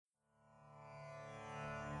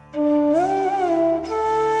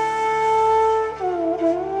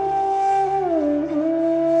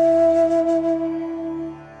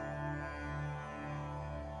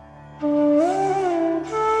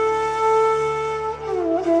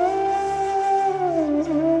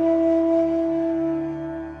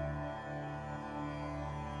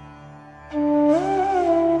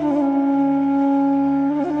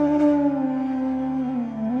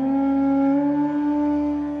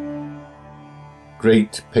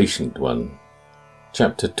Great Patient One,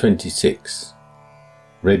 Chapter 26,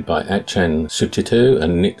 read by Achan Suchito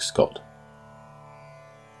and Nick Scott.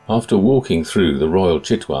 After walking through the Royal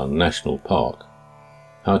Chitwan National Park,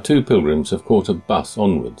 our two pilgrims have caught a bus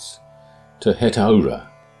onwards to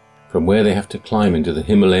Hetaura, from where they have to climb into the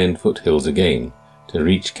Himalayan foothills again to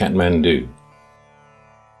reach Kathmandu.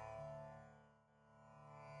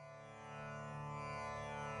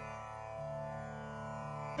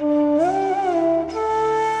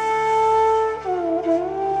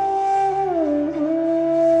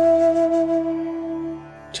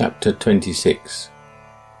 Chapter 26,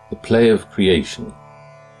 The Play of Creation.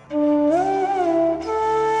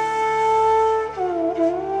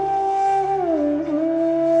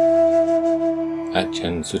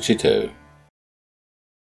 Achan Suchito.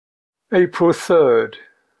 April 3rd,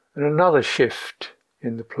 and another shift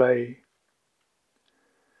in the play.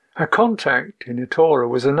 Our contact in Hetaura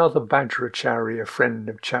was another Bajracharya, friend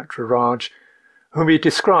of Chhatraraj, whom he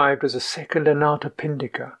described as a second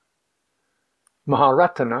Anathapindika.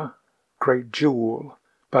 Maharatana, great jewel,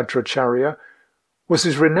 Bajracharya, was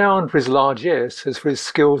as renowned for his largesse as for his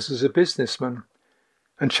skills as a businessman,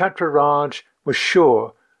 and Chhatraraj was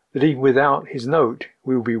sure that even without his note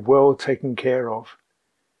we will be well taken care of.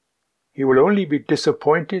 "He will only be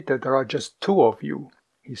disappointed that there are just two of you,"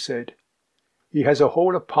 he said. "He has a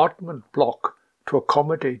whole apartment block to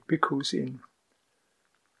accommodate bhikkhus in,"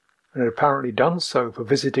 and had apparently done so for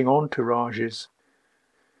visiting entourages.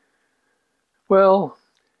 Well,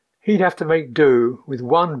 he'd have to make do with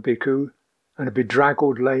one bhikkhu and a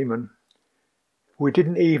bedraggled layman. We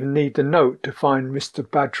didn't even need the note to find Mr.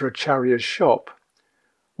 Bajracharya's shop.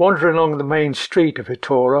 Wandering along the main street of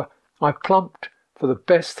Hetaura, I plumped for the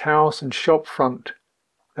best house and shop front,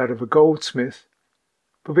 that of a goldsmith.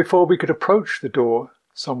 But before we could approach the door,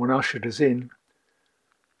 someone ushered us in.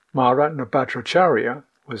 Maharatana Bajracharya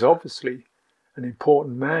was obviously an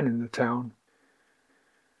important man in the town.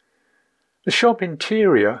 The shop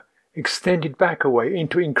interior extended back away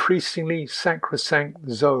into increasingly sacrosanct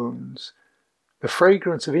zones. The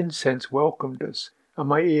fragrance of incense welcomed us, and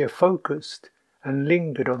my ear focused and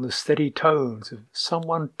lingered on the steady tones of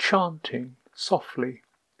someone chanting softly.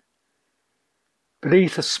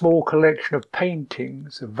 Beneath a small collection of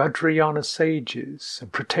paintings of Vajrayana sages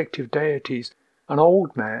and protective deities, an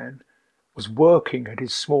old man was working at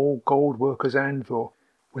his small gold worker's anvil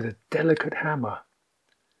with a delicate hammer.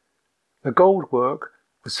 The gold work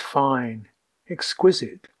was fine,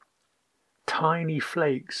 exquisite. Tiny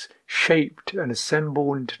flakes shaped and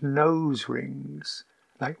assembled into nose rings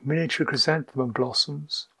like miniature chrysanthemum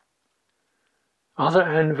blossoms. Other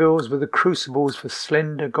anvils were the crucibles for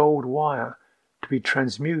slender gold wire to be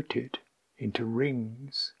transmuted into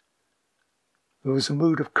rings. There was a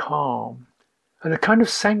mood of calm and a kind of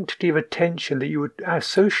sanctity of attention that you would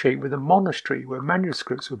associate with a monastery where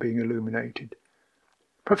manuscripts were being illuminated.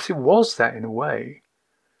 Perhaps it was that in a way.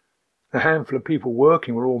 The handful of people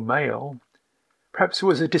working were all male. Perhaps it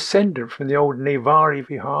was a descendant from the old Nevari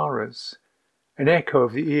Viharas, an echo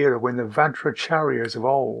of the era when the Vajracharyas of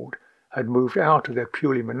old had moved out of their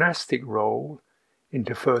purely monastic role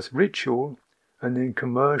into first ritual and then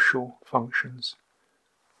commercial functions.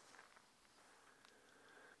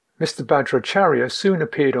 Mr. Bajracharya soon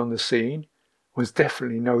appeared on the scene, was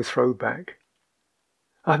definitely no throwback.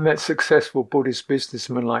 I've met successful Buddhist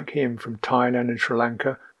businessmen like him from Thailand and Sri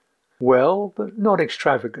Lanka, well but not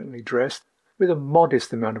extravagantly dressed, with a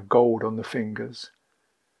modest amount of gold on the fingers,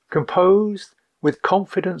 composed with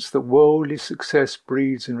confidence that worldly success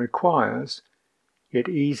breeds and requires, yet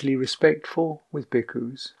easily respectful with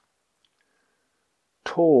bhikkhus.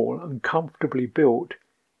 Tall and comfortably built,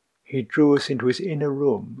 he drew us into his inner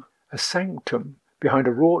room, a sanctum behind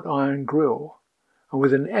a wrought iron grille, and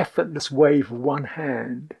with an effortless wave of one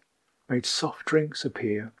hand made soft drinks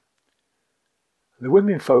appear. The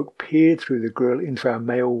womenfolk peered through the grille into our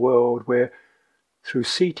male world where, through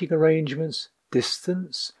seating arrangements,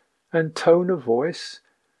 distance, and tone of voice,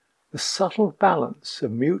 the subtle balance of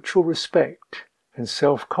mutual respect and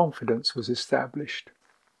self-confidence was established.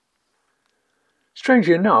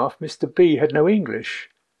 Strangely enough, Mr. B had no English,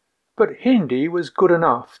 but Hindi was good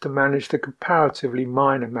enough to manage the comparatively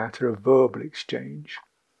minor matter of verbal exchange.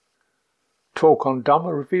 Talk on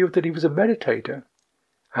Dhamma revealed that he was a meditator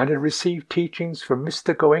and had received teachings from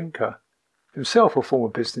Mr. Goenka, himself a former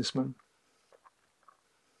businessman.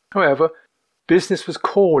 However, business was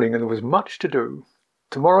calling and there was much to do.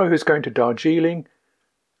 Tomorrow he was going to Darjeeling,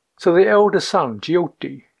 so the elder son,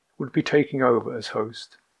 Jyoti, would be taking over as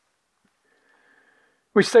host.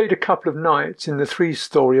 We stayed a couple of nights in the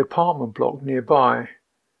 3-story apartment block nearby,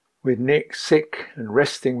 with Nick sick and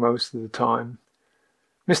resting most of the time,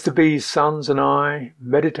 Mr. B's sons and I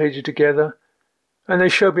meditated together, and they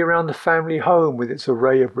showed me around the family home with its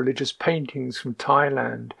array of religious paintings from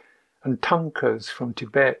Thailand and thangkas from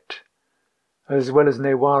Tibet, as well as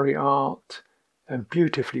Newari art and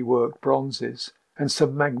beautifully worked bronzes and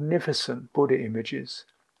some magnificent Buddha images.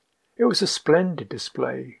 It was a splendid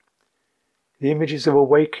display. The images of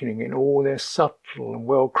awakening in all their subtle and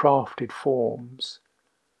well-crafted forms,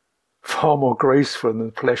 far more graceful than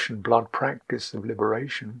the flesh and blood practice of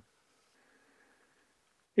liberation.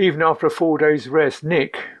 Even after a full day's rest,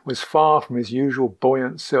 Nick was far from his usual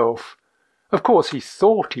buoyant self. Of course, he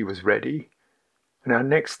thought he was ready, and our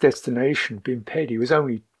next destination, Bimpedi, was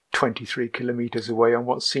only 23 kilometres away on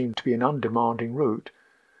what seemed to be an undemanding route.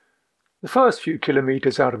 The first few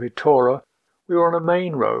kilometres out of Itora, we were on a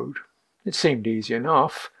main road. It seemed easy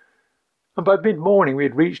enough, and by mid-morning we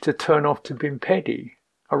had reached a turn-off to Bimpedi,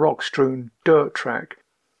 a rock-strewn dirt track.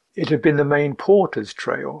 It had been the main porter's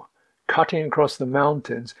trail, cutting across the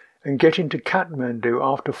mountains and getting to Kathmandu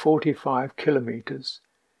after 45 kilometres.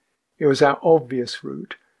 It was our obvious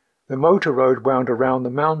route. The motor road wound around the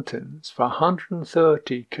mountains for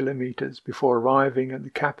 130 kilometres before arriving at the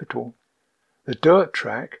capital. The dirt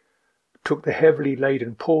track took the heavily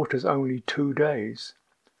laden porters only 2 days.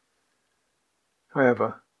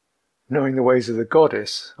 However, knowing the ways of the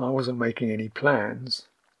goddess, I wasn't making any plans.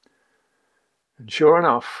 And sure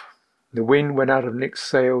enough, the wind went out of Nick's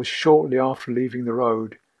sails shortly after leaving the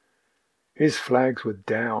road. His flags were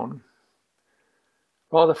down.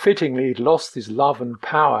 Rather fittingly, he'd lost his love and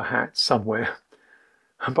power hat somewhere,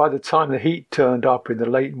 and by the time the heat turned up in the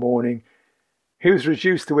late morning, he was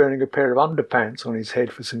reduced to wearing a pair of underpants on his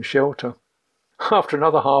head for some shelter. After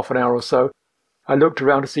another half an hour or so, I looked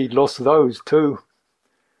around to see he'd lost those too.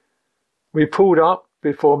 We pulled up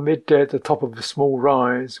before midday at the top of a small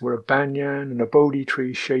rise where a banyan and a bodhi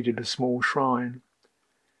tree shaded a small shrine.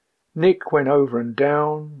 Nick went over and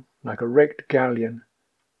down like a wrecked galleon.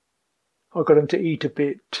 I got him to eat a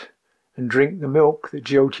bit and drink the milk that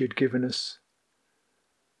Jyoti had given us.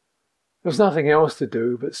 There was nothing else to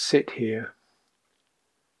do but sit here,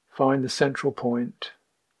 find the central point,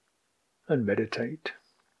 and meditate.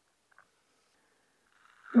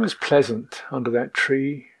 It was pleasant under that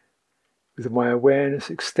tree, with my awareness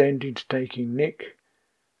extending to taking Nick,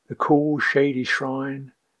 the cool, shady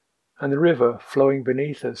shrine, and the river flowing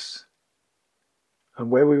beneath us, and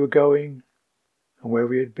where we were going, and where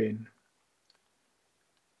we had been.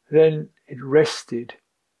 Then it rested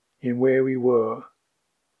in where we were,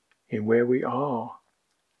 in where we are.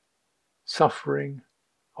 Suffering,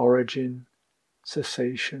 origin,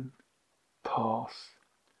 cessation, path.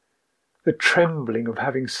 The trembling of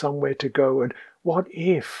having somewhere to go, and what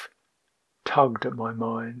if, tugged at my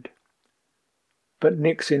mind. But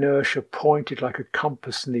Nick's inertia pointed like a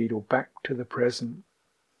compass needle back to the present.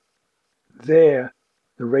 There,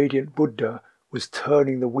 the radiant Buddha was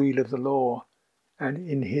turning the wheel of the law, and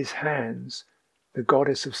in his hands, the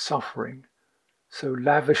goddess of suffering, so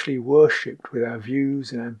lavishly worshipped with our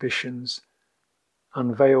views and ambitions,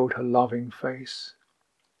 unveiled her loving face.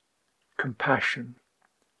 Compassion.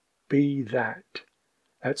 Be that.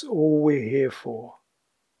 That's all we're here for.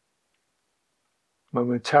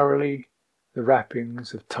 Momentarily, the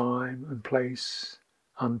wrappings of time and place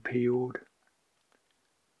unpeeled.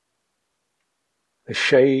 The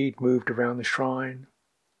shade moved around the shrine.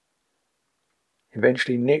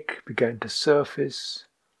 Eventually Nick began to surface,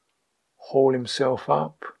 haul himself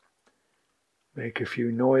up, make a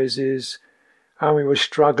few noises, and we were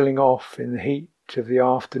struggling off in the heat of the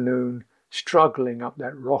afternoon, struggling up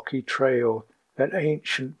that rocky trail, that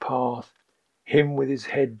ancient path, him with his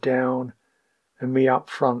head down, and me up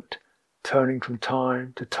front, turning from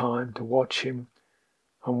time to watch him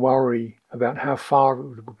and worry about how far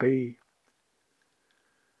it would be.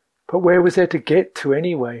 But where was there to get to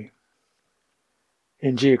anyway?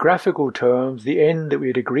 In geographical terms, the end that we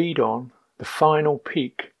had agreed on, the final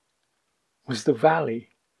peak, was the valley,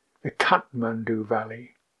 the Kathmandu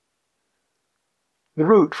Valley. The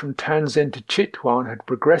route from Tansen to Chitwan had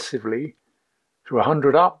progressively, through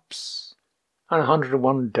 100 ups and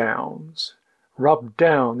 101 downs, rubbed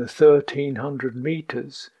down the 1,300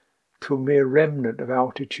 metres to a mere remnant of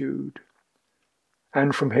altitude.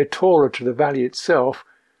 And from Hetora to the valley itself,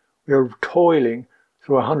 we were toiling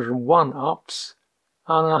through 101 ups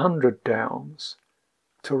and 100 downs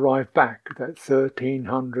to arrive back at that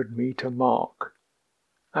 1,300 metre mark,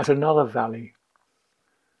 at another valley.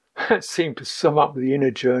 That seemed to sum up the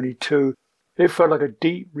inner journey too. It felt like a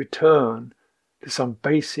deep return to some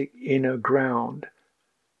basic inner ground,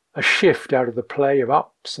 a shift out of the play of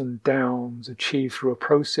ups and downs achieved through a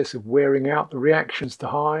process of wearing out the reactions to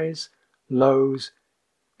highs, lows,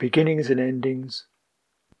 beginnings and endings,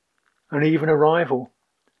 and even arrival.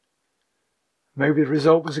 Maybe the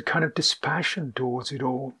result was a kind of dispassion towards it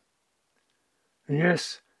all. And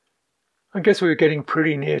yes, I guess we were getting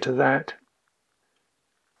pretty near to that.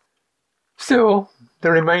 Still,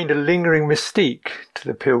 there remained a lingering mystique to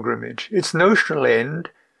the pilgrimage. Its notional end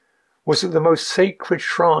was at the most sacred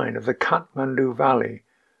shrine of the Kathmandu Valley,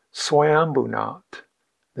 Swayambhunath,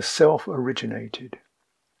 the self-originated.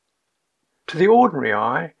 To the ordinary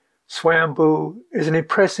eye, Swayambhu is an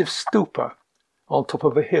impressive stupa on top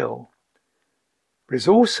of a hill, but is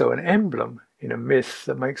also an emblem in a myth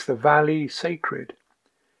that makes the valley sacred.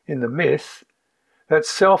 In the myth, that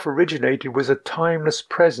self-originated was a timeless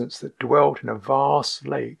presence that dwelt in a vast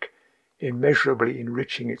lake, immeasurably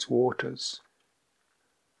enriching its waters.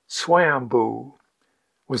 Swayambhu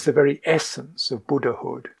was the very essence of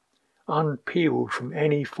Buddhahood, unpeeled from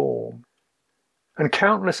any form. And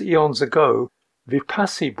countless eons ago,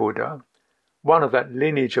 Vipassi Buddha, one of that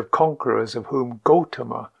lineage of conquerors of whom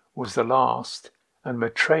Gautama was the last and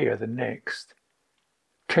Maitreya the next,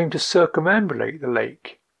 came to circumambulate the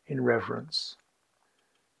lake in reverence.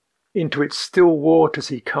 Into its still waters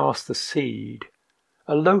he cast a seed,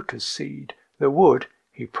 a lotus seed that would,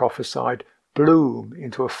 he prophesied, bloom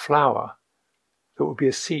into a flower that would be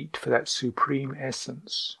a seat for that supreme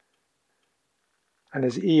essence. And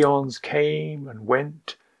as eons came and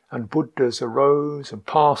went, and Buddhas arose and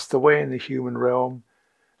passed away in the human realm,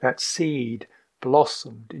 that seed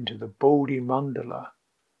blossomed into the Bodhi Mandala,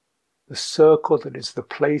 the circle that is the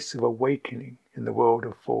place of awakening in the world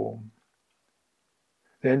of form.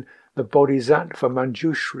 Then the Bodhisattva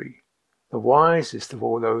Manjushri, the wisest of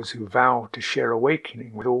all those who vowed to share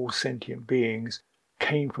awakening with all sentient beings,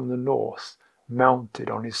 came from the north, mounted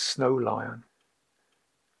on his snow lion.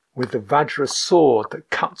 With the Vajra sword that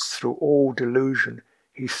cuts through all delusion,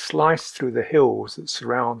 he sliced through the hills that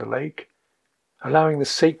surround the lake, allowing the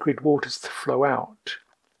sacred waters to flow out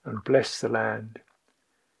and bless the land.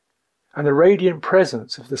 And the radiant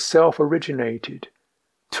presence of the self-originated,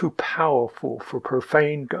 too powerful for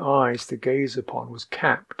profane eyes to gaze upon, was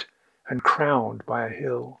capped and crowned by a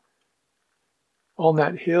hill. On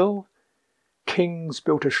that hill, kings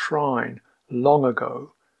built a shrine long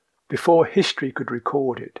ago, before history could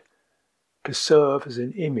record it, to serve as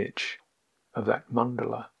an image of that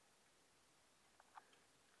mandala.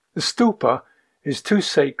 The stupa is too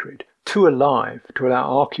sacred, too alive to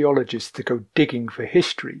allow archaeologists to go digging for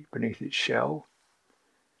history beneath its shell.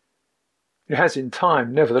 It has in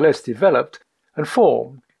time nevertheless developed and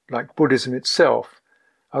formed, like Buddhism itself,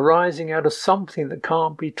 arising out of something that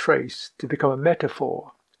can't be traced to become a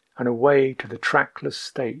metaphor and a way to the trackless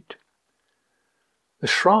state. The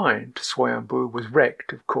shrine to Swayambhu was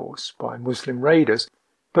wrecked, of course, by Muslim raiders,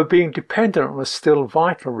 but being dependent on a still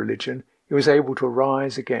vital religion, it was able to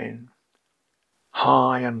rise again.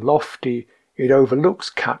 High and lofty, it overlooks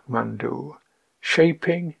Kathmandu,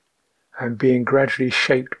 shaping and being gradually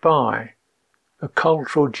shaped by the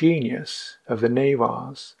cultural genius of the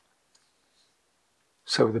Newars.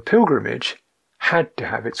 So the pilgrimage had to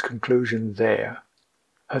have its conclusion there,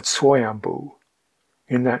 at Swayambhu,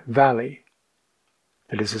 in that valley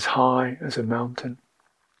that is as high as a mountain.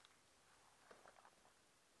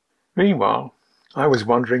 Meanwhile, I was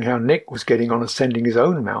wondering how Nick was getting on ascending his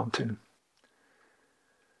own mountain.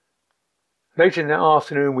 Late in the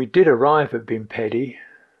afternoon we did arrive at Bimpedi,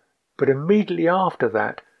 but immediately after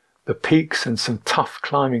that the peaks and some tough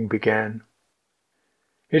climbing began.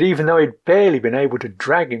 Yet even though he'd barely been able to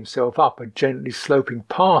drag himself up a gently sloping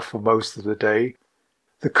path for most of the day,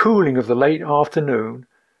 the cooling of the late afternoon,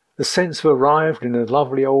 the sense of arriving in a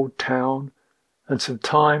lovely old town, and some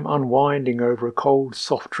time unwinding over a cold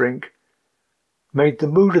soft drink, made the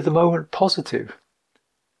mood of the moment positive.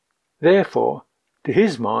 Therefore, to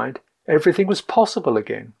his mind, everything was possible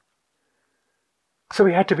again. So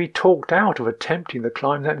he had to be talked out of attempting the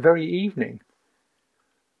climb that very evening.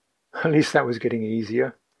 At least that was getting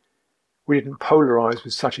easier. We didn't polarize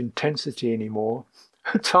with such intensity anymore.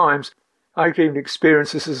 At times, I could even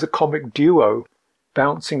experience this as a comic duo,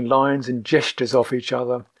 bouncing lines and gestures off each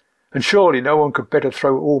other, and surely no one could better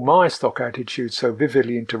throw all my stock attitudes so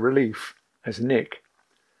vividly into relief as Nick.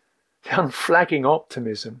 The unflagging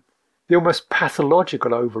optimism, the almost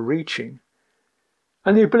pathological overreaching,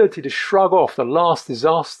 and the ability to shrug off the last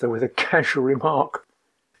disaster with a casual remark.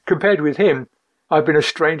 Compared with him, I've been a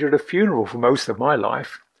stranger at a funeral for most of my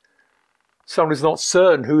life. Someone who's not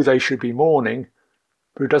certain who they should be mourning,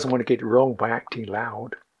 but who doesn't want to get it wrong by acting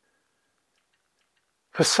loud.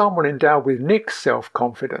 For someone endowed with Nick's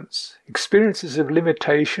self-confidence, experiences of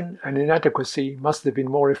limitation and inadequacy must have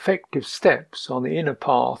been more effective steps on the inner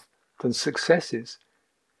path than successes.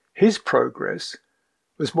 His progress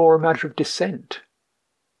was more a matter of descent.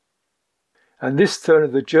 And this turn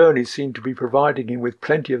of the journey seemed to be providing him with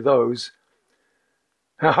plenty of those.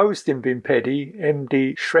 Our host in Vimpedi,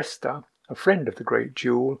 M.D. Shrestha, a friend of the great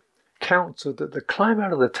Jewel, counselled that the climb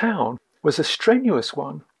out of the town was a strenuous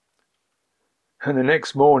one. And the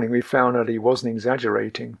next morning we found that he wasn't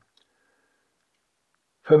exaggerating.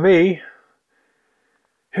 For me,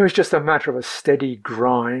 it was just a matter of a steady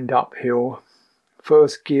grind uphill,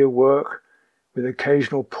 first gear work with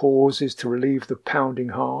occasional pauses to relieve the pounding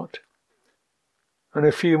heart, and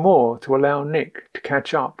a few more to allow Nick to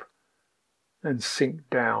catch up and sink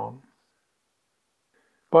down.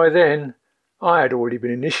 By then, I had already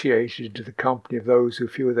been initiated into the company of those who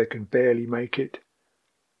feel they can barely make it.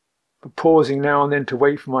 But pausing now and then to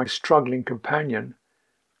wait for my struggling companion,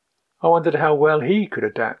 I wondered how well he could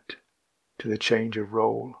adapt to the change of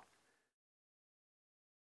role.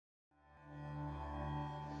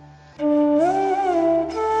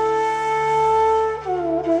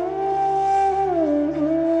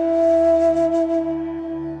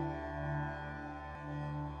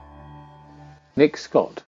 Nick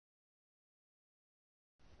Scott.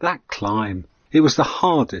 That climb, it was the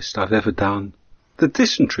hardest I've ever done. The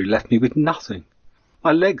dysentery left me with nothing.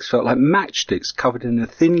 My legs felt like matchsticks covered in a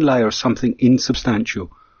thin layer of something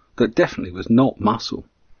insubstantial that definitely was not muscle.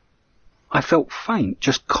 I felt faint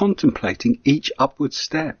just contemplating each upward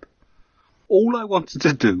step. All I wanted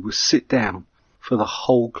to do was sit down for the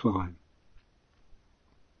whole climb.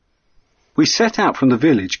 We set out from the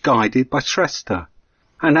village guided by Shrestha,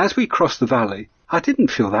 and as we crossed the valley, I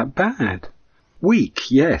didn't feel that bad.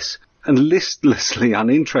 Weak, yes, and listlessly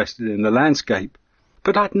uninterested in the landscape,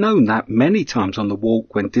 but I'd known that many times on the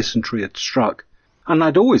walk when dysentery had struck, and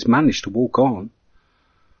I'd always managed to walk on.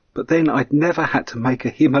 But then I'd never had to make a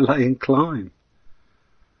Himalayan climb.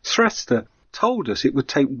 Shrestha told us it would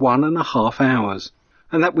take 1.5 hours,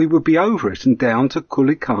 and that we would be over it and down to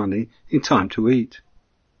Kulikani in time to eat.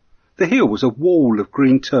 The hill was a wall of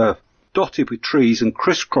green turf, dotted with trees and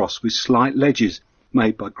crisscrossed with slight ledges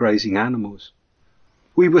made by grazing animals.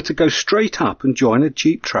 We were to go straight up and join a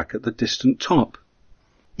jeep track at the distant top.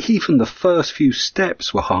 Even the first few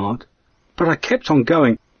steps were hard, but I kept on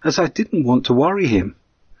going as I didn't want to worry him,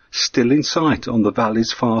 still in sight on the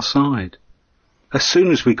valley's far side. As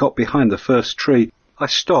soon as we got behind the first tree, I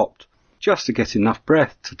stopped, just to get enough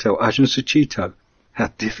breath to tell Ajahn Sucitto how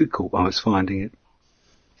difficult I was finding it.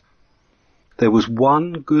 There was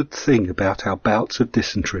one good thing about our bouts of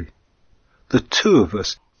dysentery. The two of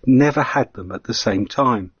us never had them at the same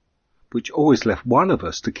time, which always left one of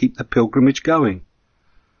us to keep the pilgrimage going.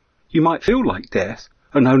 You might feel like death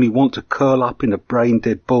and only want to curl up in a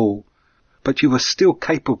brain-dead ball, but you were still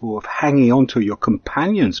capable of hanging on to your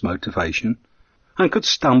companion's motivation and could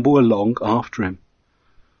stumble along after him.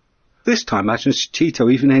 This time Ajahn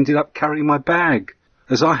Sucitto even ended up carrying my bag,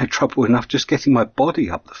 as I had trouble enough just getting my body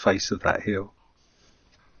up the face of that hill.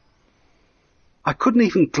 I couldn't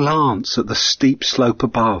even glance at the steep slope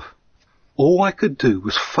above. All I could do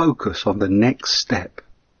was focus on the next step.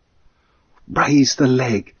 Raise the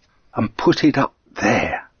leg and put it up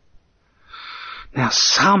there. Now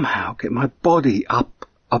somehow get my body up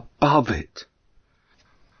above it.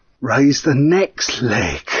 Raise the next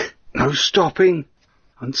leg. No stopping.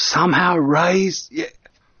 And somehow raise...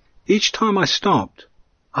 Each time I stopped,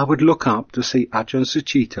 I would look up to see Ajahn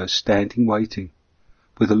Sucitto standing waiting,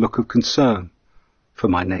 with a look of concern for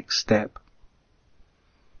my next step.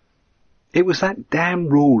 It was that damn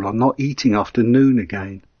rule on not eating after noon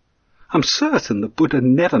again. I'm certain the Buddha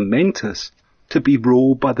never meant us to be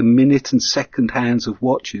ruled by the minute and second hands of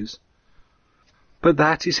watchers. But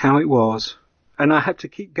that is how it was, and I had to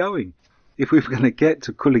keep going if we were going to get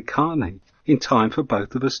to Kulikani in time for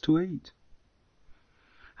both of us to eat.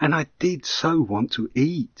 And I did so want to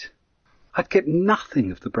eat. I'd kept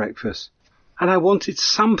nothing of the breakfast, and I wanted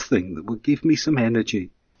something that would give me some energy,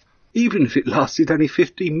 even if it lasted only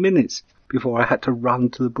 15 minutes before I had to run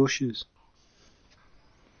to the bushes.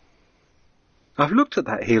 I've looked at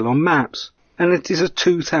that hill on maps, and it is a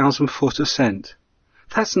 2,000-foot ascent.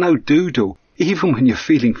 That's no doodle, even when you're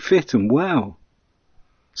feeling fit and well.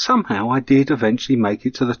 Somehow I did eventually make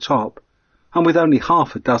it to the top, and with only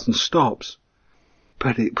 6 stops.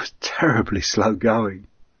 But it was terribly slow going.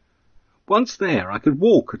 Once there, I could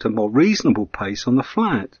walk at a more reasonable pace on the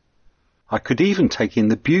flat. I could even take in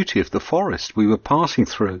the beauty of the forest we were passing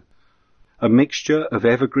through, a mixture of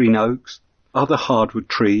evergreen oaks, other hardwood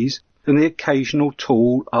trees, and the occasional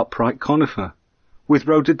tall, upright conifer, with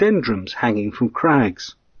rhododendrons hanging from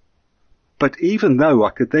crags. But even though I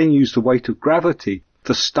could then use the weight of gravity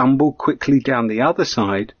to stumble quickly down the other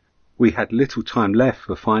side, We had little time left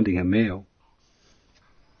for finding a meal.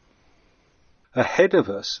 Ahead of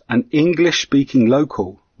us, an English-speaking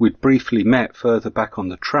local we'd briefly met further back on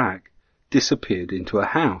the track disappeared into a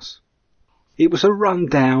house. It was a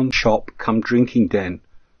run-down shop-cum-drinking den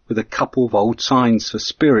with a couple of old signs for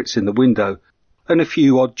spirits in the window and a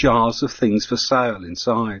few odd jars of things for sale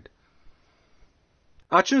inside.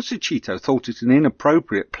 Ajahn Sucitto thought it an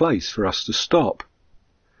inappropriate place for us to stop.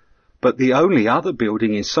 But the only other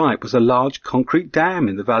building in sight was a large concrete dam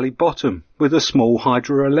in the valley bottom with a small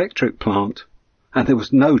hydroelectric plant, and there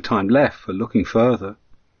was no time left for looking further.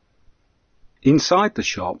 Inside the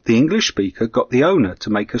shop, the English speaker got the owner to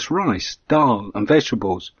make us rice, dal and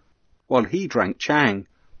vegetables, while he drank chang,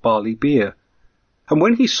 barley beer, and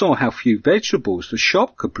when he saw how few vegetables the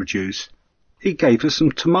shop could produce, he gave us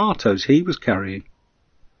some tomatoes he was carrying.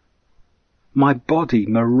 My body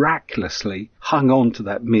miraculously hung on to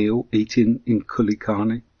that meal eaten in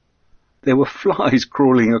Kulikani. There were flies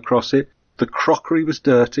crawling across it, the crockery was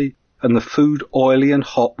dirty, and the food oily and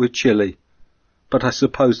hot with chili, but I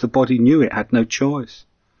suppose the body knew it had no choice.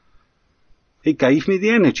 It gave me the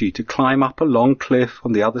energy to climb up a long cliff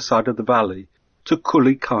on the other side of the valley to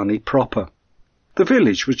Kulikani proper. The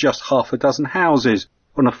village was just half a dozen houses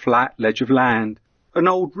on a flat ledge of land, an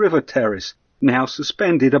old river terrace now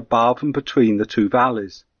suspended above and between the two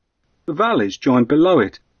valleys. The valleys joined below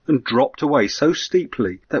it and dropped away so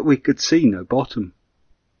steeply that we could see no bottom.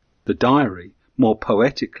 The diary, more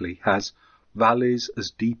poetically, has valleys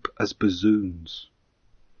as deep as bassoons.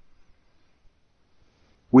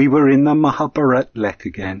 We were in the Mahabharat Lek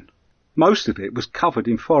again. Most of it was covered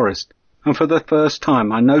in forest, and for the first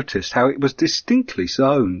time I noticed how it was distinctly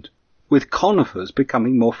zoned, with conifers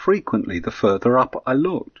becoming more frequently the further up I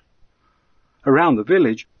looked. Around the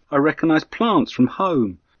village I recognised plants from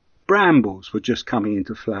home. Brambles were just coming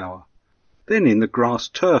into flower. Then in the grass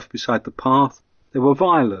turf beside the path there were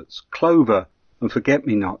violets, clover and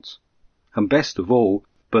forget-me-nots, and best of all,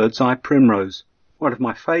 bird's-eye primrose, one of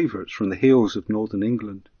my favourites from the hills of northern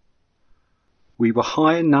England. We were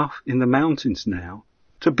high enough in the mountains now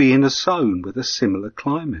to be in a zone with a similar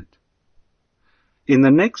climate. In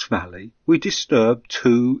the next valley we disturbed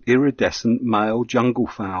two iridescent male jungle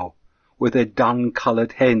fowl, with their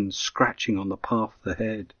dun-coloured hens scratching on the path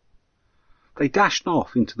ahead. They dashed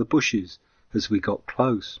off into the bushes as we got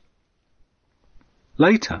close.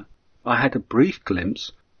 Later, I had a brief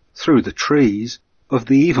glimpse, through the trees, of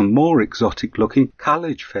the even more exotic-looking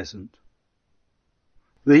Kalij pheasant.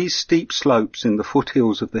 These steep slopes in the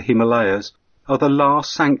foothills of the Himalayas are the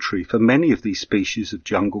last sanctuary for many of these species of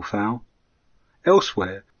jungle fowl.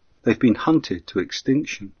 Elsewhere, they've been hunted to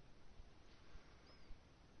extinction.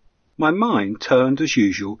 My mind turned, as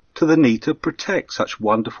usual, to the need to protect such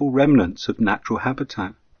wonderful remnants of natural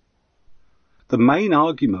habitat. The main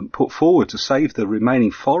argument put forward to save the remaining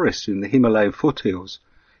forests in the Himalayan foothills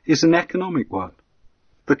is an economic one.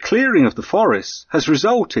 The clearing of the forests has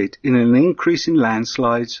resulted in an increase in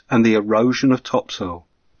landslides and the erosion of topsoil,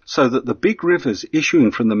 so that the big rivers issuing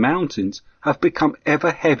from the mountains have become ever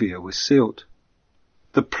heavier with silt.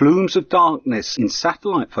 The plumes of darkness in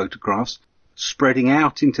satellite photographs spreading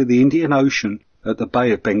out into the Indian Ocean at the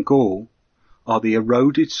Bay of Bengal are the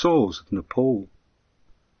eroded soils of Nepal.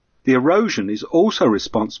 The erosion is also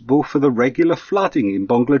responsible for the regular flooding in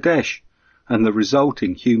Bangladesh and the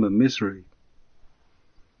resulting human misery.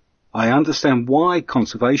 I understand why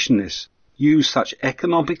conservationists use such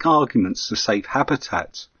economic arguments to save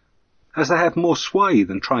habitats, as they have more sway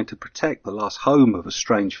than trying to protect the last home of a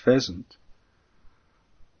strange pheasant.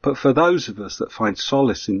 But for those of us that find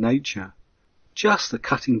solace in nature, just the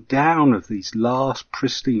cutting down of these last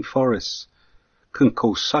pristine forests can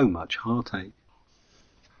cause so much heartache.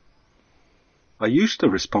 I used to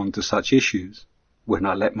respond to such issues, when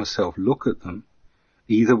I let myself look at them,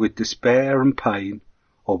 either with despair and pain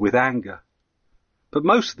or with anger, but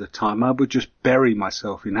most of the time I would just bury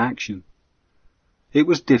myself in action. It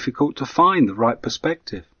was difficult to find the right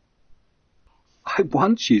perspective. I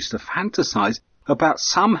once used to fantasize about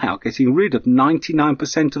somehow getting rid of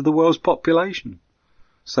 99% of the world's population,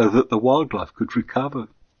 so that the wildlife could recover.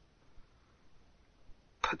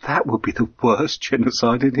 But that would be the worst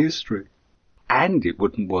genocide in history. And it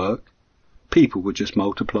wouldn't work. People would just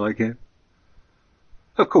multiply again.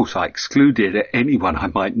 Of course, I excluded anyone I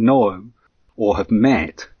might know or have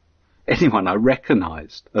met, anyone I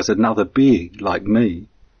recognised as another being like me.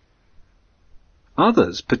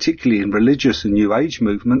 Others, particularly in religious and New Age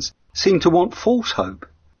movements, seem to want false hope,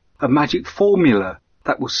 a magic formula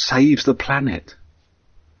that will save the planet.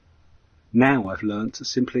 Now I've learned to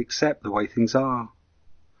simply accept the way things are.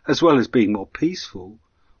 As well as being more peaceful,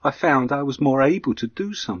 I found I was more able to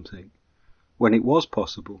do something when it was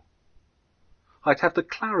possible. I'd have the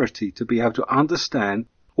clarity to be able to understand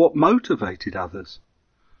what motivated others.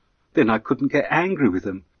 Then I couldn't get angry with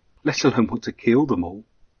them, let alone want to kill them all.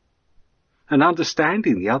 And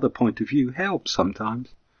understanding the other point of view helps sometimes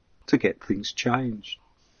to get things changed.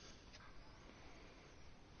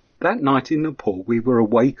 That night in Nepal we were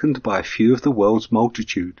awakened by a few of the world's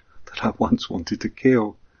multitude that I once wanted to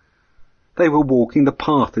kill. They were walking the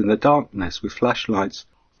path in the darkness with flashlights,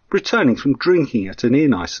 returning from drinking at an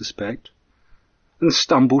inn, I suspect, and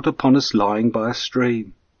stumbled upon us lying by a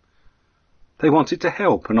stream. They wanted to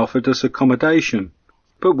help and offered us accommodation,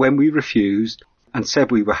 but when we refused and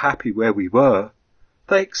said we were happy where we were,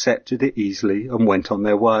 they accepted it easily and went on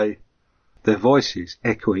their way, their voices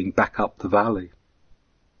echoing back up the valley.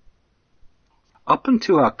 Up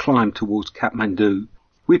until our climb towards Kathmandu,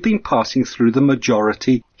 we've been passing through the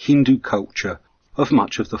majority Hindu culture of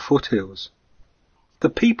much of the foothills. The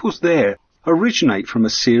peoples there originate from a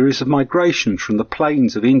series of migrations from the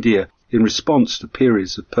plains of India in response to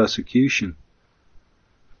periods of persecution.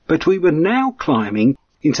 But we were now climbing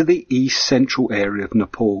into the east-central area of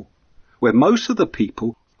Nepal, where most of the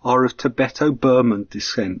people are of Tibeto-Burman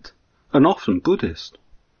descent, and often Buddhist.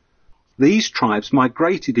 These tribes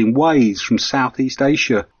migrated in waves from Southeast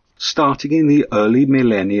Asia, starting in the early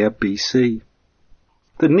millennia BC.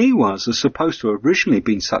 The Niwas are supposed to have originally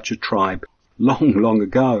been such a tribe long, long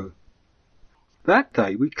ago. That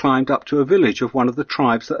day we climbed up to a village of one of the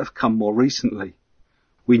tribes that have come more recently.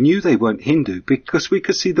 We knew they weren't Hindu because we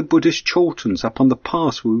could see the Buddhist chaltans up on the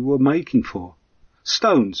pass we were making for,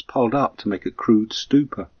 stones piled up to make a crude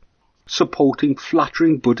stupa, supporting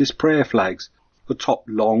fluttering Buddhist prayer flags atop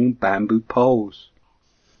long bamboo poles.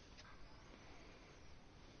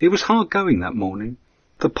 It was hard going that morning.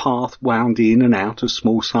 The path wound in and out of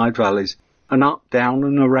small side valleys and up, down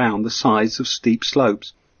and around the sides of steep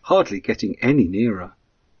slopes, hardly getting any nearer,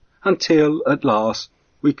 until, at last,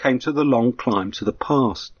 we came to the long climb to the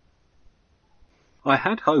pass. I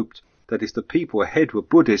had hoped that if the people ahead were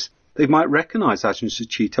Buddhists, they might recognise Ajahn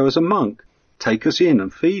Sucitto as a monk, take us in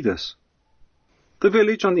and feed us. The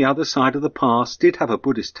village on the other side of the pass did have a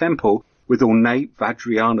Buddhist temple with ornate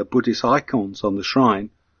Vajrayana Buddhist icons on the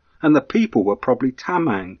shrine, and the people were probably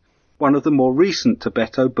Tamang, one of the more recent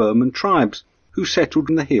Tibeto-Burman tribes who settled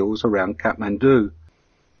in the hills around Kathmandu.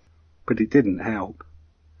 But it didn't help.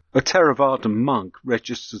 A Theravadan monk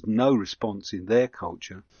registers no response in their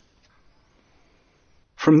culture.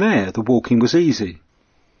 From there the walking was easy.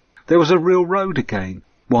 There was a real road again,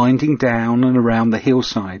 winding down and around the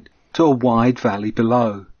hillside to a wide valley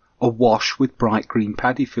below, awash with bright green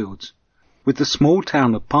paddy fields, with the small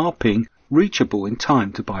town of Parping reachable in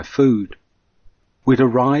time to buy food. We'd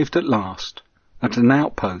arrived at last at an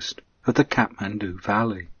outpost of the Kathmandu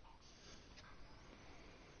Valley.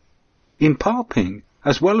 In Parping,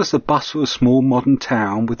 as well as the bustle of a small modern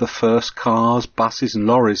town with the first cars, buses and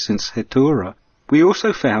lorries since Hetura, we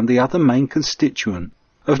also found the other main constituent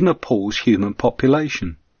of Nepal's human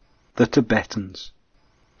population, the Tibetans.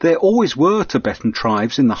 There always were Tibetan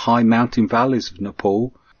tribes in the high mountain valleys of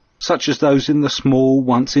Nepal, such as those in the small,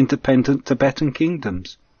 once independent Tibetan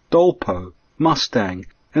kingdoms, Dolpo, Mustang,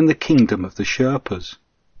 and the kingdom of the Sherpas.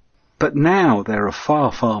 But now there are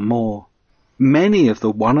far, far more. Many of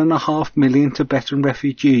the 1.5 million Tibetan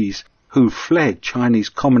refugees who fled Chinese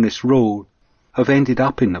communist rule have ended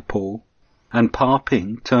up in Nepal, and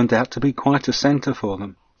Parping turned out to be quite a centre for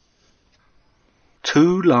them.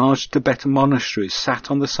 2 large Tibetan monasteries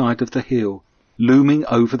sat on the side of the hill, looming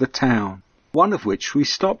over the town, one of which we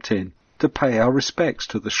stopped in to pay our respects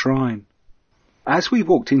to the shrine. As we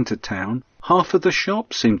walked into town, half of the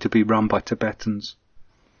shops seemed to be run by Tibetans,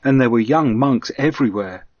 and there were young monks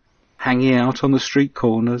everywhere, hanging out on the street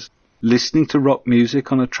corners, listening to rock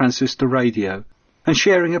music on a transistor radio, and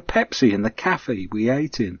sharing a Pepsi in the cafe we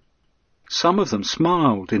ate in. Some of them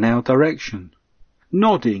smiled in our direction,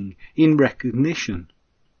 nodding in recognition.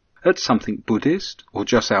 At something Buddhist, or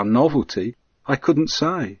just our novelty, I couldn't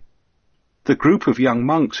say. The group of young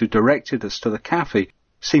monks who directed us to the cafe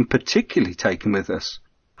seemed particularly taken with us,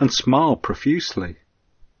 and smiled profusely.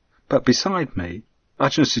 But beside me,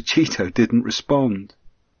 Ajahn Sucitto didn't respond.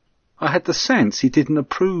 I had the sense he didn't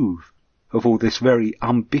approve of all this very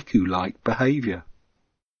un-bhikkhu-like behaviour.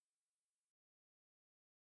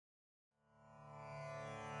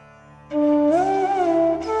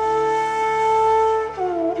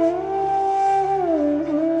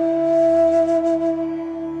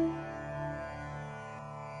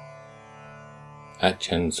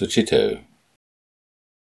 Ajahn Sucitto.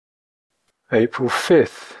 April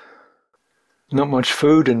 5th. Not much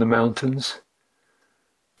food in the mountains.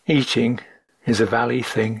 Eating is a valley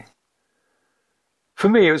thing. For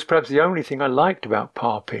me, it was perhaps the only thing I liked about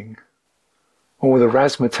Parping. All the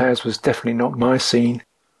razzmatazz was definitely not my scene.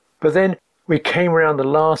 But then we came around the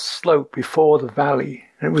last slope before the valley,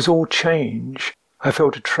 and it was all change. I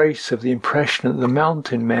felt a trace of the impression that the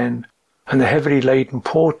mountain men and the heavily laden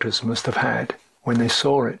porters must have had when they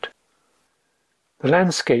saw it. The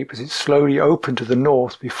landscape, as it slowly opened to the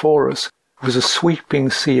north before us, was a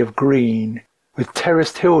sweeping sea of green, with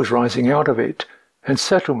terraced hills rising out of it, and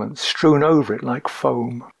settlements strewn over it like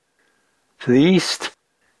foam. To the east,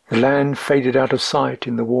 the land faded out of sight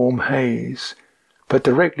in the warm haze, but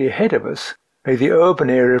directly ahead of us lay the urban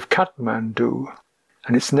area of Kathmandu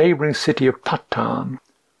and its neighbouring city of Patan,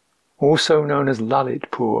 also known as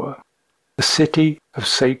Lalitpur, the city of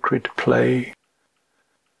sacred play.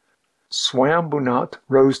 Swayambhunath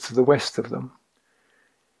rose to the west of them.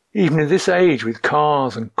 Even in this age, with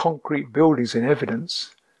cars and concrete buildings in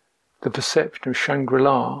evidence, the perception of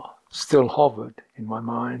Shangri-La still hovered in my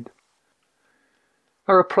mind.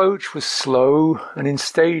 Our approach was slow and in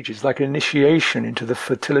stages, like an initiation into the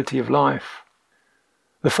fertility of life.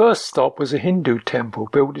 The first stop was a Hindu temple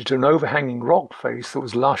built into an overhanging rock face that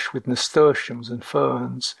was lush with nasturtiums and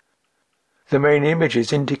ferns. The main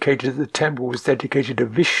images indicated that the temple was dedicated to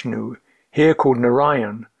Vishnu, here called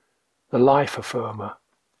Narayan, the life affirmer.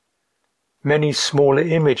 Many smaller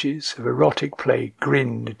images of erotic play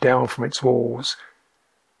grinned down from its walls,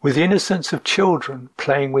 with the innocence of children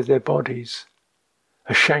playing with their bodies,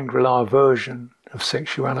 a Shangri-La version of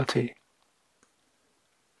sexuality.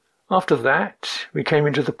 After that, we came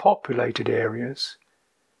into the populated areas.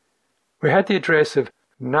 We had the address of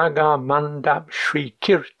Naga Mandap Sri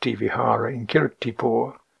Kirti Vihara in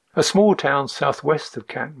Kirtipur, a small town southwest of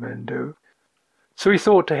Kathmandu. So we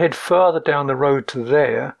thought to head further down the road to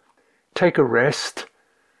there, take a rest,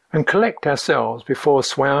 and collect ourselves before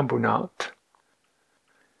Swayambhunath.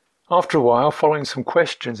 After a while, following some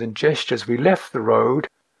questions and gestures, we left the road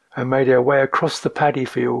and made our way across the paddy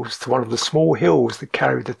fields to one of the small hills that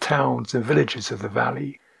carried the towns and villages of the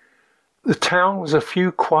valley. The town was a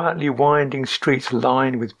few quietly winding streets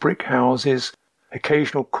lined with brick houses,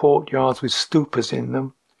 occasional courtyards with stupas in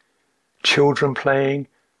them, children playing,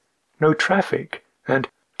 no traffic, and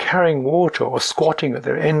carrying water or squatting at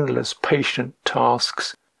their endless patient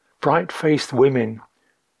tasks, bright-faced women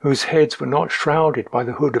whose heads were not shrouded by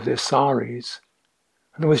the hood of their saris,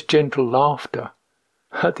 and there was gentle laughter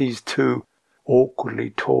at these two awkwardly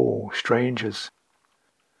tall strangers.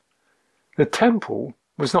 The temple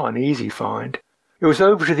was not an easy find. It was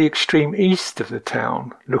over to the extreme east of the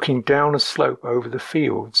town, looking down a slope over the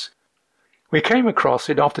fields. We came across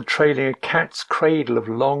it after trailing a cat's cradle of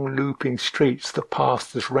long looping streets that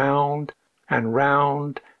passed us round and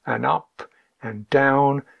up and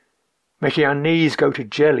down, making our knees go to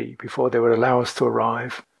jelly before they would allow us to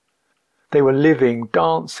arrive. They were living,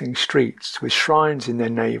 dancing streets with shrines in their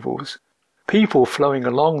navels. People flowing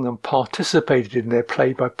along them participated in their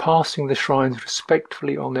play by passing the shrines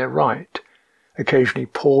respectfully on their right, occasionally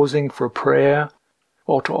pausing for a prayer,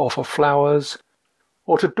 or to offer flowers,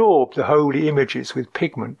 or to daub the holy images with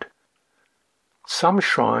pigment. Some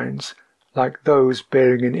shrines, like those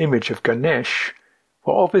bearing an image of Ganesh,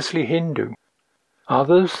 were obviously Hindu.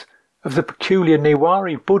 Others, of the peculiar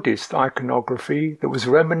Newari Buddhist iconography that was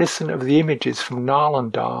reminiscent of the images from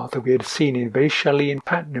Nalanda that we had seen in Vaishali and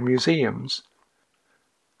Patna museums.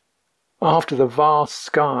 After the vast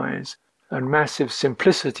skies and massive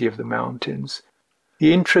simplicity of the mountains,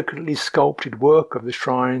 the intricately sculpted work of the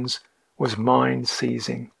shrines was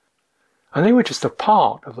mind-seizing, and they were just a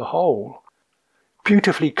part of the whole.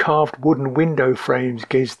 Beautifully carved wooden window frames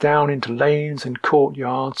gazed down into lanes and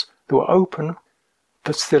courtyards that were open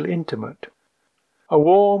but still intimate. A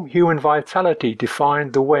warm human vitality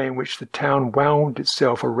defined the way in which the town wound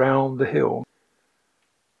itself around the hill.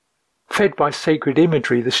 Fed by sacred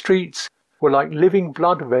imagery, the streets were like living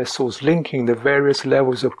blood vessels linking the various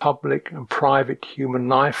levels of public and private human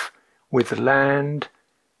life with the land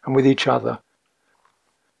and with each other.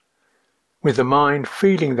 With the mind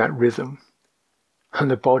feeling that rhythm and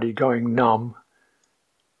the body going numb,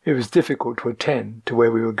 it was difficult to attend to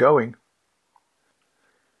where we were going.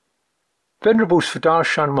 Venerable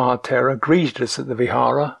Sudarshan Mahatera greeted us at the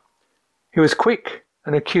Vihara. He was quick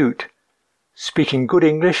and acute, speaking good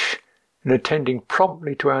English and attending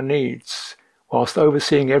promptly to our needs, whilst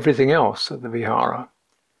overseeing everything else at the Vihara.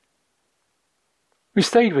 We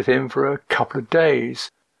stayed with him for a couple of days,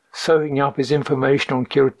 soaking up his information on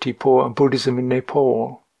Kirtipur and Buddhism in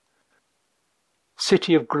Nepal.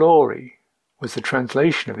 City of Glory was the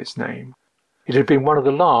translation of its name, It had been one of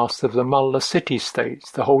the last of the Mullah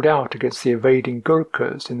city-states to hold out against the invading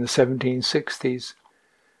Gurkhas in the 1760s.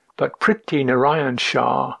 But Prithvi Narayan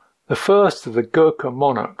Shah, the first of the Gurkha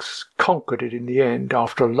monarchs, conquered it in the end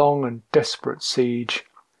after a long and desperate siege.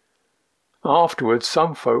 Afterwards,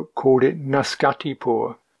 some folk called it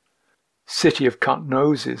Naskatipur, City of Cut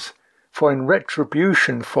Noses, for in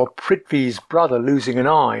retribution for Prithvi's brother losing an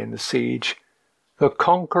eye in the siege, the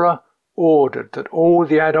conqueror ordered that all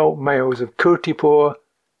the adult males of Kirtipur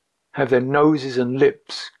have their noses and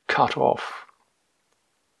lips cut off.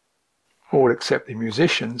 All except the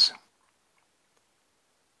musicians.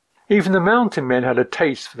 Even the mountain men had a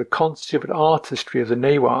taste for the consummate artistry of the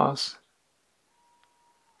Newars.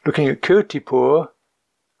 Looking at Kirtipur,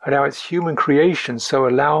 and how its human creation so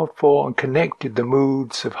allowed for and connected the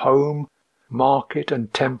moods of home, market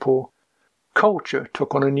and temple, culture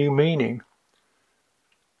took on a new meaning.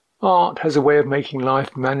 Art has a way of making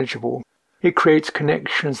life manageable. It creates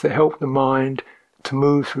connections that help the mind to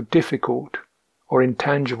move through difficult or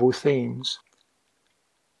intangible themes.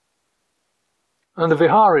 And the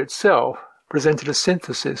vihara itself presented a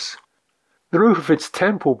synthesis. The roof of its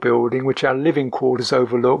temple building, which our living quarters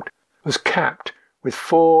overlooked, was capped with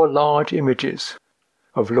 4 large images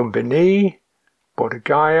of Lumbini, Bodh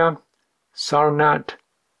Gaya, Sarnath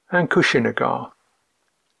and Kushinagar.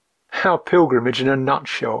 Our pilgrimage in a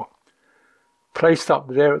nutshell, placed up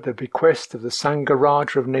there at the bequest of the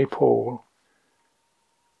Sangha of Nepal.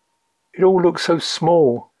 It all looked so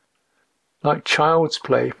small, like child's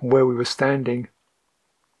play from where we were standing.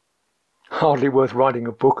 Hardly worth writing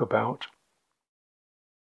a book about.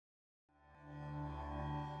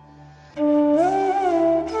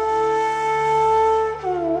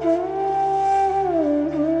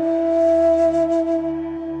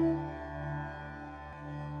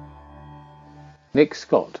 Nick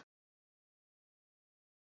Scott.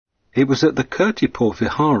 It was at the Kirtipur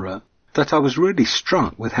Vihara that I was really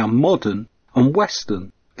struck with how modern and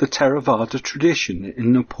Western the Theravada tradition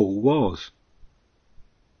in Nepal was.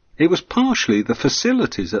 It was partially the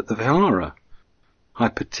facilities at the Vihara. I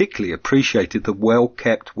particularly appreciated the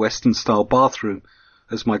well-kept Western-style bathroom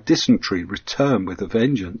as my dysentery returned with a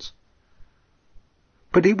vengeance.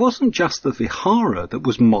 But it wasn't just the Vihara that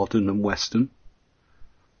was modern and Western.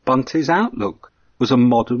 Bunte's outlook was a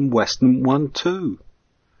modern Western one too.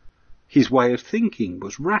 His way of thinking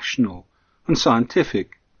was rational and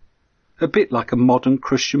scientific, a bit like a modern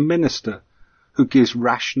Christian minister who gives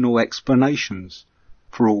rational explanations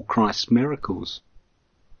for all Christ's miracles.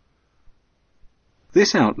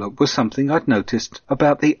 This outlook was something I'd noticed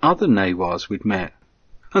about the other Newars we'd met,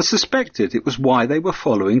 and suspected it was why they were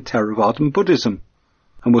following Theravadan Buddhism,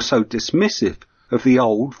 and were so dismissive of the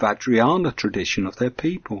old Vajrayana tradition of their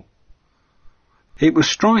people. It was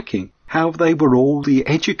striking how they were all the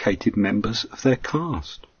educated members of their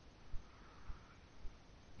caste.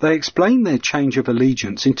 They explained their change of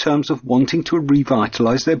allegiance in terms of wanting to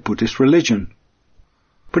revitalise their Buddhist religion.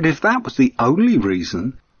 But if that was the only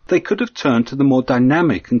reason, they could have turned to the more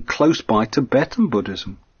dynamic and close-by Tibetan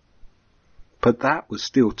Buddhism. But that was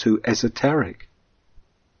still too esoteric.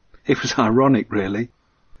 It was ironic, really.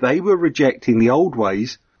 They were rejecting the old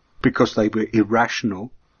ways because they were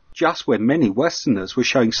irrational, just when many Westerners were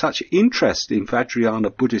showing such interest in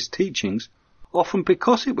Vajrayana Buddhist teachings, often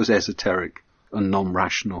because it was esoteric and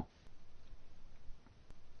non-rational.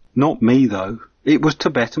 Not me, though. It was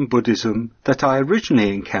Tibetan Buddhism that I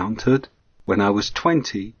originally encountered when I was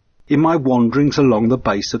 20 in my wanderings along the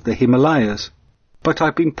base of the Himalayas, but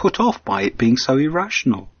I'd been put off by it being so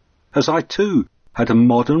irrational, as I too had a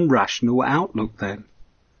modern rational outlook then.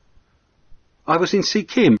 I was in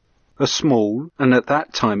Sikkim, a small and at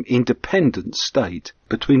that time independent state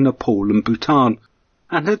between Nepal and Bhutan,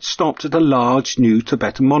 and had stopped at a large new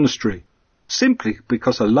Tibetan monastery, simply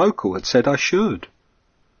because a local had said I should.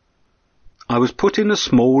 I was put in a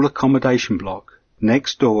small accommodation block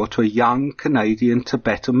next door to a young Canadian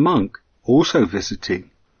Tibetan monk also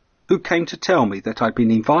visiting, who came to tell me that I'd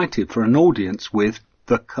been invited for an audience with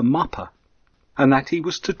the Karmapa, and that he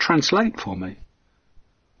was to translate for me.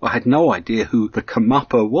 I had no idea who the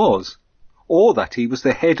Karmapa was, or that he was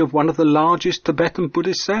the head of one of the largest Tibetan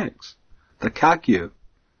Buddhist sects, the Kagyu.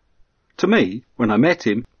 To me, when I met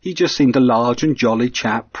him, he just seemed a large and jolly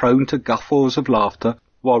chap prone to guffaws of laughter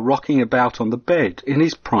while rocking about on the bed in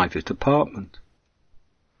his private apartment.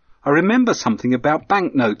 I remember something about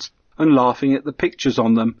banknotes and laughing at the pictures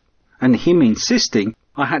on them, and him insisting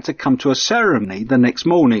I had to come to a ceremony the next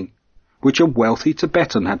morning, which a wealthy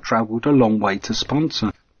Tibetan had travelled a long way to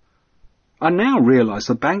sponsor. I now realise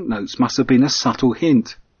the banknotes must have been a subtle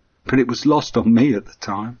hint, but it was lost on me at the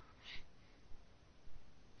time.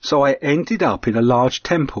 So I ended up in a large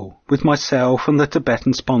temple with myself and the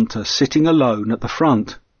Tibetan Sponta sitting alone at the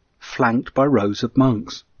front, flanked by rows of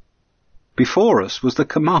monks. Before us was the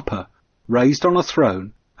Karmapa, raised on a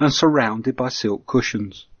throne and surrounded by silk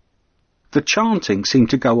cushions. The chanting seemed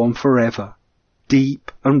to go on forever,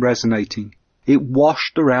 deep and resonating. It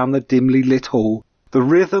washed around the dimly lit hall, the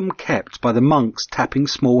rhythm kept by the monks tapping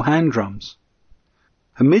small hand drums.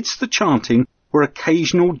 Amidst the chanting were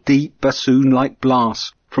occasional deep bassoon-like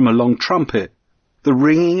blasts from a long trumpet, the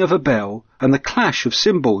ringing of a bell and the clash of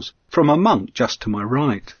cymbals from a monk just to my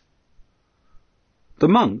right. The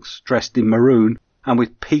monks, dressed in maroon and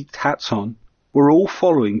with peaked hats on, were all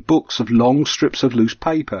following books of long strips of loose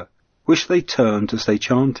paper, which they turned as they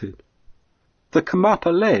chanted. The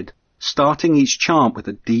Karmapa led, starting each chant with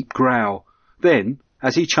a deep growl, then,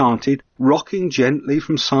 as he chanted, rocking gently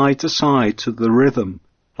from side to side to the rhythm,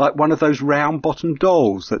 like one of those round-bottomed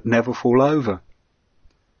dolls that never fall over.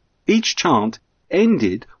 Each chant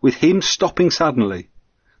ended with him stopping suddenly,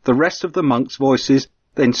 the rest of the monks' voices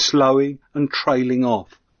then slowing and trailing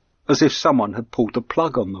off, as if someone had pulled the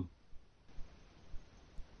plug on them.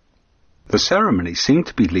 The ceremony seemed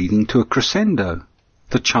to be leading to a crescendo.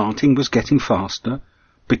 The chanting was getting faster,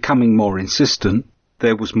 becoming more insistent.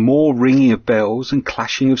 There was more ringing of bells and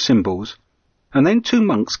clashing of cymbals, and then 2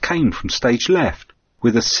 monks came from stage left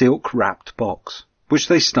with a silk-wrapped box, which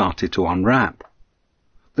they started to unwrap.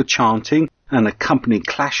 The chanting and accompanying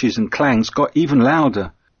clashes and clangs got even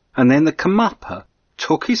louder, and then the Karmapa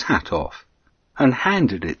took his hat off and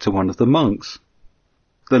handed it to one of the monks.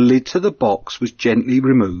 The lid to the box was gently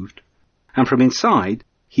removed, and from inside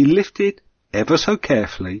he lifted, ever so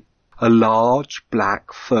carefully, a large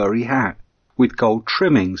black furry hat with gold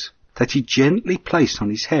trimmings that he gently placed on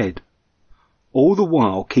his head, all the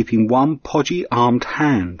while keeping one podgy armed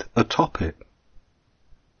hand atop it.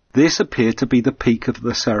 This appeared to be the peak of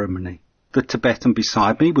the ceremony. The Tibetan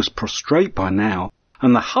beside me was prostrate by now,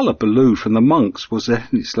 and the hullabaloo from the monks was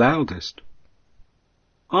at its loudest.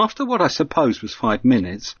 After what I suppose was 5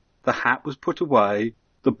 minutes, the hat was put away,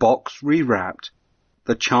 the box rewrapped,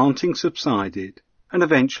 the chanting subsided, and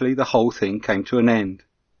eventually the whole thing came to an end.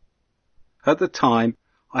 At the time,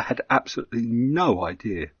 I had absolutely no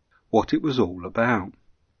idea what it was all about.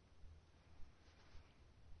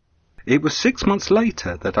 It was 6 months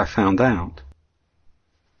later that I found out.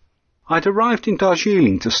 I'd arrived in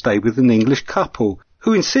Darjeeling to stay with an English couple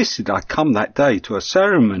who insisted I come that day to a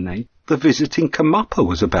ceremony the visiting Karmapa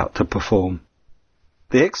was about to perform.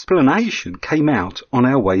 The explanation came out on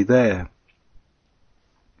our way there.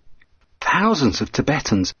 Thousands of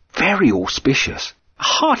Tibetans, very auspicious,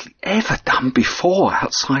 hardly ever done before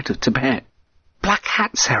outside of Tibet. Black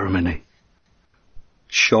hat ceremony.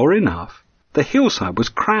 Sure enough, the hillside was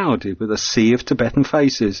crowded with a sea of Tibetan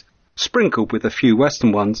faces, sprinkled with a few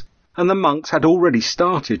Western ones, and the monks had already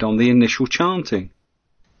started on the initial chanting.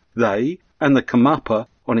 They and the Karmapa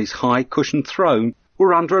on his high cushioned throne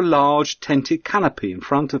were under a large tented canopy in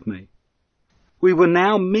front of me. We were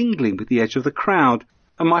now mingling with the edge of the crowd,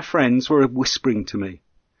 and my friends were whispering to me,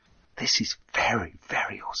 "This is very,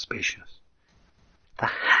 very auspicious. The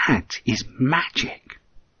hat is magic.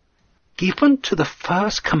 Given to the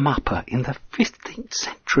first Karmapa in the 15th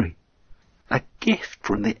century. A gift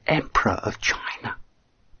from the Emperor of China.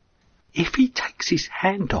 If he takes his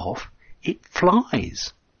hand off, it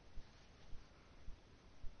flies."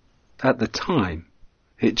 At the time,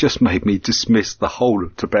 it just made me dismiss the whole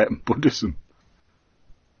of Tibetan Buddhism.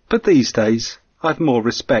 But these days, I've more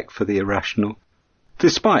respect for the irrational,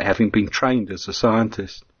 despite having been trained as a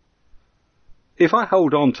scientist. If I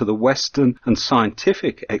hold on to the Western and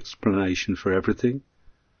scientific explanation for everything,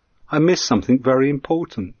 I miss something very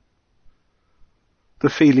important. The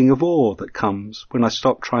feeling of awe that comes when I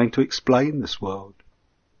stop trying to explain this world.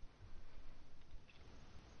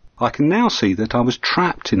 I can now see that I was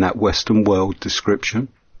trapped in that Western world description,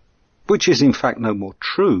 which is in fact no more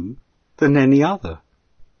true than any other.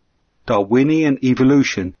 Darwinian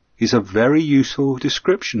evolution is a very useful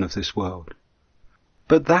description of this world.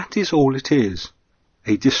 But that is all it is,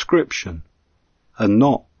 a description, and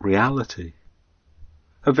not reality.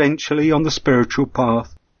 Eventually, on the spiritual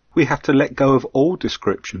path, we have to let go of all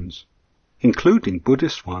descriptions, including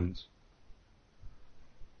Buddhist ones.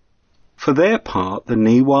 For their part, the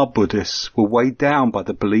Niwa Buddhists were weighed down by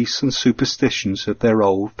the beliefs and superstitions of their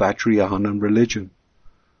old Vajrayana religion.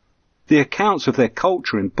 The accounts of their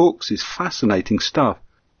culture in books is fascinating stuff,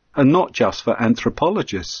 and not just for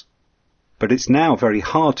anthropologists, but it's now very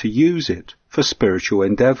hard to use it for spiritual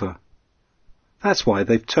endeavour. That's why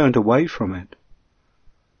they've turned away from it.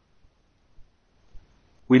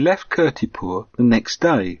 We left Kirtipur the next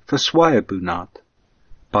day for Swayambhunath,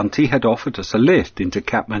 Bunty had offered us a lift into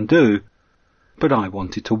Kathmandu, but I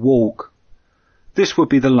wanted to walk. This would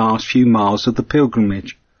be the last few miles of the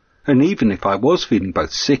pilgrimage, and even if I was feeling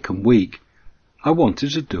both sick and weak, I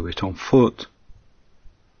wanted to do it on foot.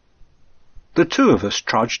 The two of us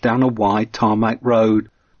trudged down a wide tarmac road,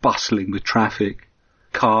 bustling with traffic.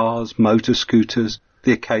 Cars, motor scooters,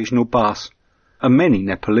 the occasional bus, and many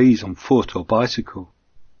Nepalese on foot or bicycle.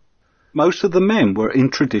 Most of the men were in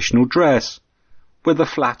traditional dress, with a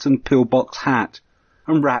flattened pillbox hat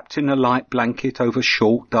and wrapped in a light blanket over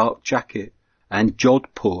short dark jacket and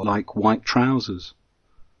Jodhpur-like white trousers.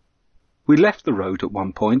 We left the road at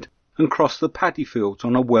one point and crossed the paddy fields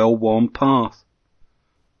on a well-worn path.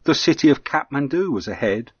 The city of Kathmandu was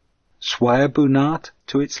ahead, Swayabunath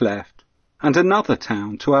to its left, and another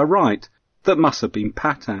town to our right that must have been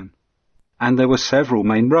Patan, and there were several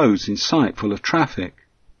main roads in sight full of traffic.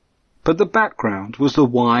 But the background was the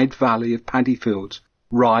wide valley of paddy fields,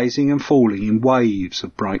 rising and falling in waves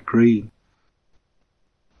of bright green.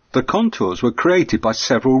 The contours were created by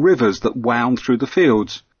several rivers that wound through the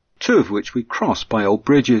fields, two of which we crossed by old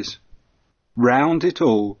bridges. Round it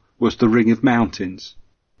all was the ring of mountains,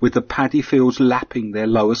 with the paddy fields lapping their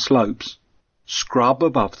lower slopes, scrub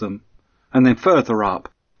above them, and then further up,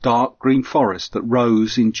 dark green forest that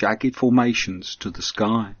rose in jagged formations to the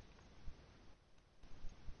sky.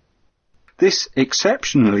 This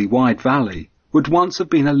exceptionally wide valley would once have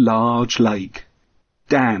been a large lake,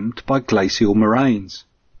 dammed by glacial moraines,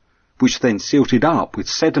 which then silted up with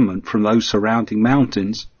sediment from those surrounding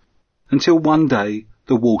mountains until one day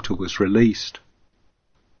the water was released.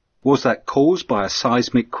 Was that caused by a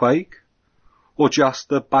seismic quake, or just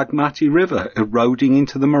the Bagmati River eroding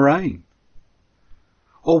into the moraine?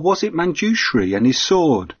 Or was it Manjushri and his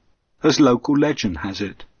sword, as local legend has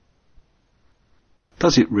it?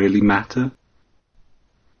 Does it really matter?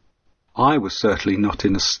 I was certainly not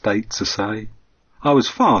in a state to say. I was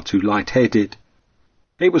far too light-headed.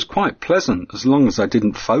 It was quite pleasant as long as I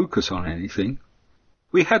didn't focus on anything.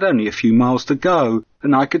 We had only a few miles to go,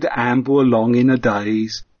 and I could amble along in a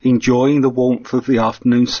daze, enjoying the warmth of the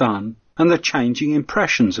afternoon sun and the changing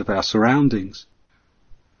impressions of our surroundings.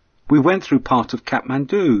 We went through part of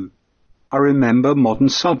Kathmandu. I remember modern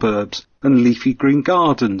suburbs and leafy green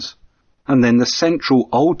gardens, and then the central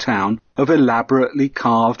old town of elaborately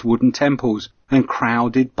carved wooden temples and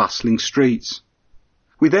crowded, bustling streets.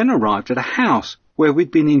 We then arrived at a house where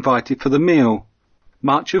we'd been invited for the meal,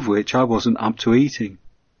 much of which I wasn't up to eating.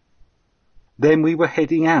 Then we were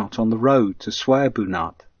heading out on the road to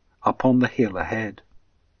Swayabunath, up on the hill ahead.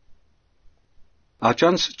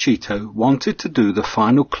 Ajahn Sucitto wanted to do the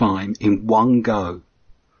final climb in one go,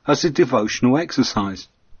 as a devotional exercise,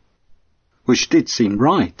 which did seem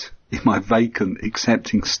right in my vacant,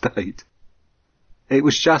 accepting state. It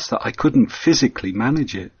was just that I couldn't physically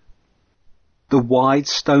manage it. The wide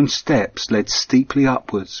stone steps led steeply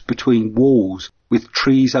upwards between walls with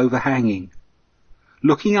trees overhanging.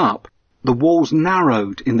 Looking up, the walls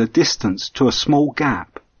narrowed in the distance to a small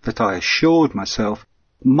gap that I assured myself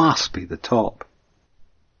must be the top.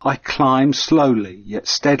 I climbed slowly yet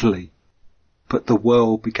steadily, but the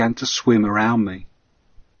world began to swim around me.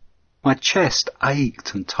 My chest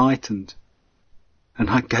ached and tightened, and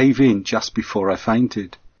I gave in just before I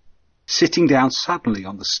fainted, sitting down suddenly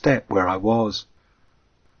on the step where I was.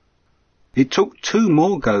 It took 2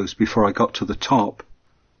 more goes before I got to the top,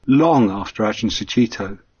 long after Ajahn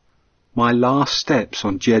Sucitto, my last steps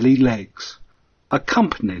on jelly legs,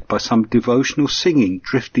 accompanied by some devotional singing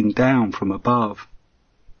drifting down from above.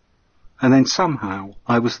 And then somehow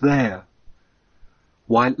I was there.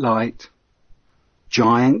 White light,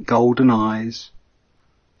 giant golden eyes,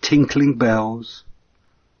 tinkling bells,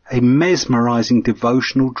 a mesmerizing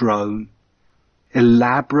devotional drone,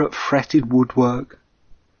 elaborate fretted woodwork,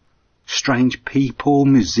 strange people,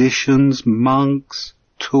 musicians, monks,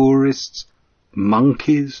 tourists,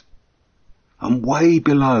 monkeys, and way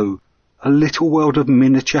below a little world of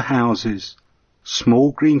miniature houses,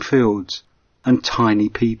 small green fields, and tiny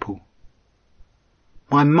people.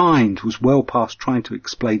 My mind was well past trying to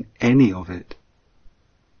explain any of it,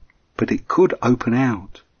 but it could open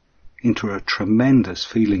out into a tremendous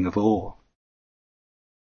feeling of awe.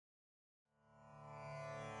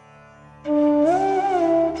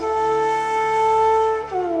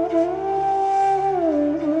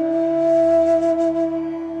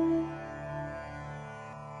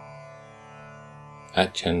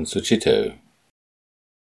 Ajahn Sucitto.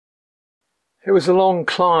 It was a long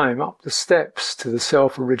climb up the steps to the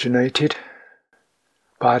self-originated,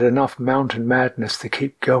 but I had enough mountain madness to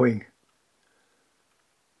keep going.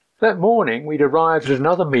 That morning we'd arrived at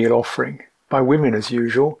another meal offering, by women as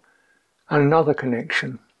usual, And another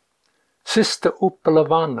connection. Sister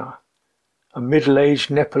Uppalavana, a middle-aged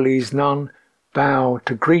Nepalese nun, bowed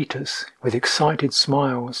to greet us with excited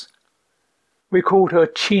smiles. We called her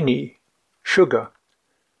Chini, sugar,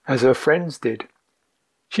 as her friends did.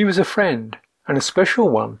 She was a friend, and a special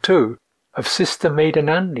one too, of Sister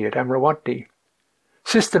Maidanandi at Amravati.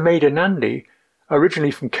 Sister Maidanandi,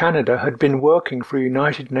 originally from Canada, had been working for a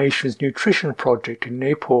United Nations nutrition project in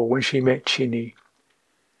Nepal when she met Chini.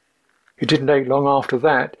 It didn't take long after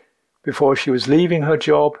that before she was leaving her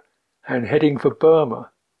job and heading for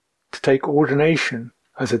Burma to take ordination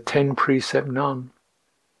as a 10-precept nun.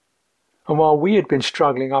 And while we had been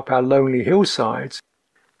struggling up our lonely hillsides,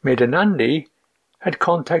 Maidanandi had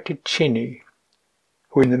contacted Chini,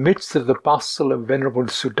 who in the midst of the bustle of Venerable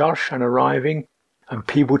Sudarshan arriving and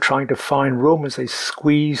people trying to find room as they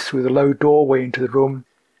squeezed through the low doorway into the room,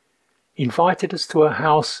 invited us to her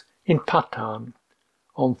house in Patan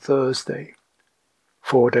on Thursday,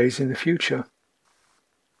 4 days in the future.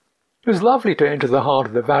 It was lovely to enter the heart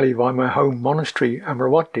of the valley by my home monastery,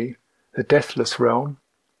 Amravati, the deathless realm,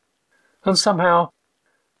 and somehow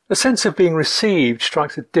the sense of being received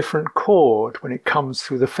strikes a different chord when it comes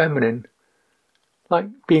through the feminine, like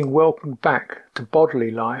being welcomed back to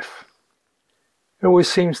bodily life. It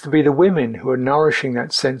always seems to be the women who are nourishing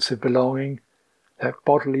that sense of belonging, that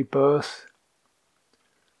bodily birth.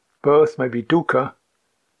 Birth may be dukkha,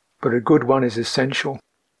 but a good one is essential.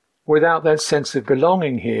 Without that sense of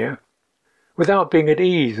belonging here, without being at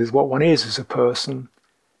ease with what one is as a person,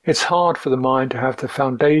 it's hard for the mind to have the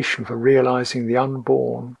foundation for realizing the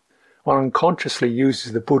unborn. One unconsciously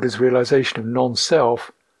uses the Buddha's realization of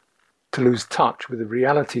non-self to lose touch with the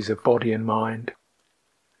realities of body and mind.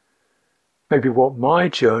 Maybe what my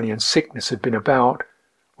journey and sickness had been about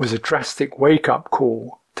was a drastic wake-up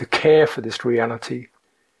call to care for this reality,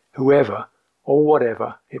 whoever or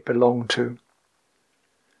whatever it belonged to.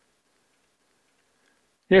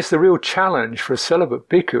 Yes, the real challenge for a celibate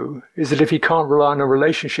bhikkhu is that if he can't rely on a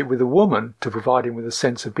relationship with a woman to provide him with a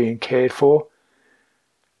sense of being cared for,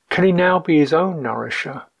 can he now be his own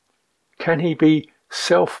nourisher? Can he be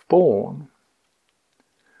self-born?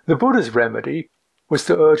 The Buddha's remedy was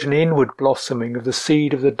to urge an inward blossoming of the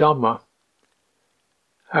seed of the Dhamma.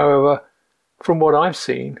 However, from what I've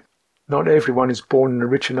seen, not everyone is born in a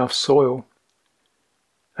rich enough soil.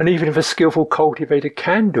 And even if a skillful cultivator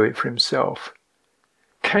can do it for himself,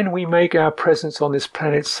 can we make our presence on this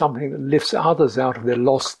planet something that lifts others out of their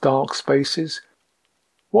lost dark spaces?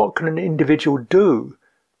 What can an individual do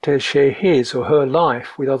to share his or her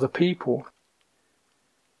life with other people?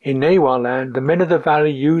 In Newa land, the men of the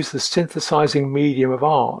valley use the synthesizing medium of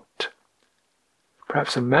art.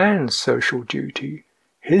 Perhaps a man's social duty,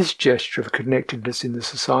 his gesture of connectedness in the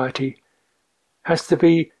society, has to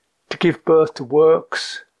be to give birth to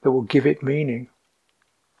works that will give it meaning.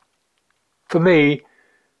 For me,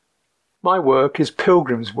 my work is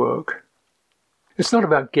pilgrim's work. It's not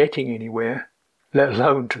about getting anywhere, let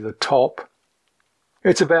alone to the top.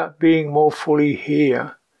 It's about being more fully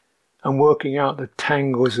here and working out the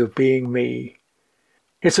tangles of being me.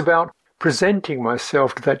 It's about presenting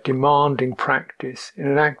myself to that demanding practice in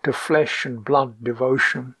an act of flesh and blood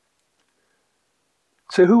devotion.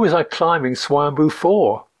 So who was I climbing Swayambhu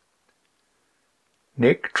for?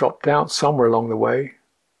 Nick dropped out somewhere along the way.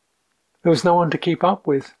 There was no one to keep up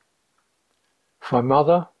with. For my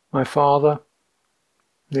mother, my father,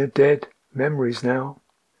 they're dead, memories now.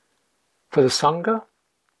 For the Sangha?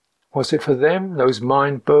 Was it for them, those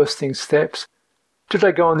mind-bursting steps? Did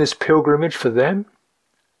I go on this pilgrimage for them?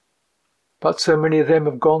 But so many of them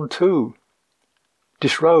have gone too,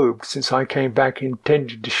 disrobed since I came back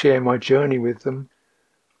intending to share my journey with them.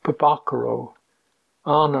 Prabhakaro,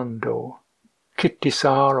 Anando,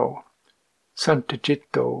 Kittisaro,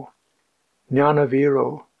 Santacitto,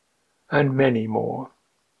 Jnanaviro, and many more.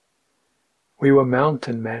 We were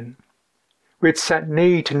mountain men. We had sat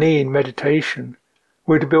knee to knee in meditation.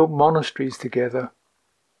 We had built monasteries together.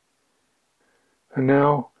 And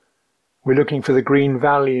now we're looking for the green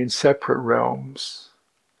valley in separate realms.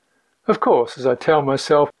 Of course, as I tell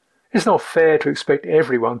myself, it's not fair to expect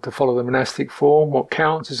everyone to follow the monastic form. What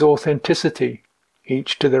counts is authenticity,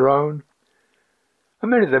 each to their own.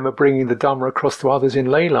 And many of them are bringing the Dhamma across to others in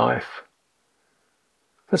lay life.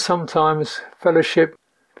 But sometimes fellowship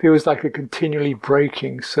feels like a continually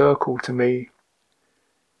breaking circle to me.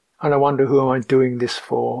 And I wonder, who am I doing this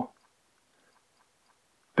for?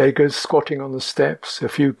 Beggars squatting on the steps, a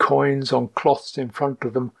few coins on cloths in front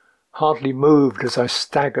of them, hardly moved as I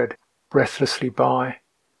staggered breathlessly by.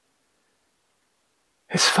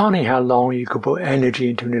 It's funny how long you can put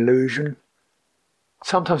energy into an illusion.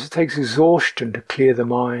 Sometimes it takes exhaustion to clear the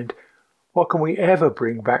mind, What can we ever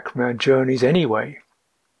bring back from our journeys anyway?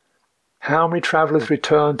 How many travellers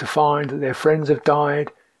return to find that their friends have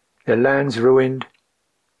died, their lands ruined,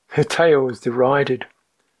 their tales derided?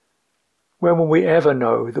 When will we ever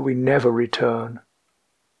know that we never return?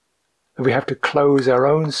 That we have to close our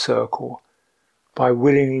own circle by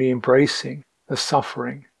willingly embracing the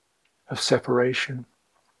suffering of separation.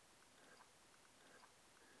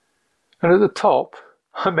 And at the top,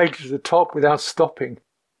 I made it to the top without stopping,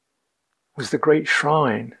 was the great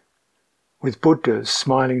shrine, with Buddhas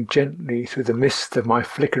smiling gently through the mist of my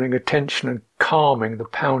flickering attention and calming the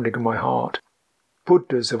pounding of my heart.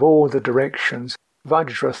 Buddhas of all the directions,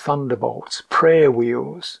 Vajra thunderbolts, prayer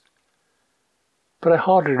wheels. But I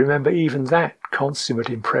hardly remember even that consummate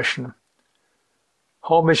impression.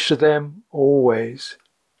 Homage to them always.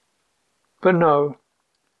 But no,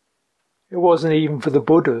 it wasn't even for the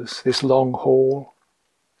Buddhas, this long hall.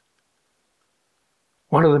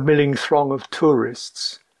 One of the milling throng of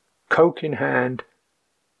tourists, coke in hand,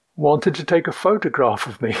 wanted to take a photograph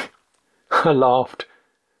of me. I laughed.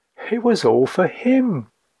 It was all for him.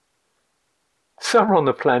 Somewhere on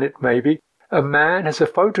the planet, maybe, a man has a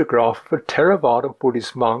photograph of a Theravada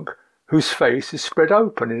Buddhist monk whose face is spread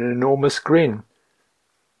open in an enormous grin.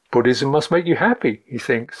 Buddhism must make you happy, he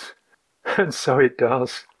thinks. And so it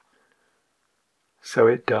does. So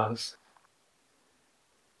it does.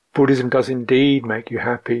 Buddhism does indeed make you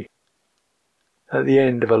happy at the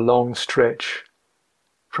end of a long stretch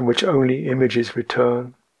from which only images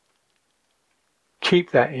return.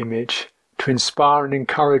 Keep that image to inspire and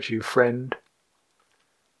encourage you, friend.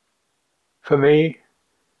 For me,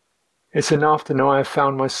 it's enough to know I have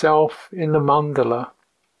found myself in the mandala.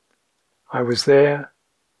 I was there,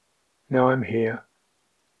 now I'm here.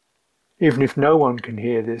 Even if no one can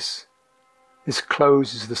hear this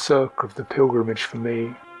closes the circle of the pilgrimage for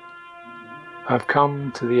me. I've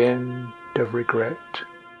come to the end of regret.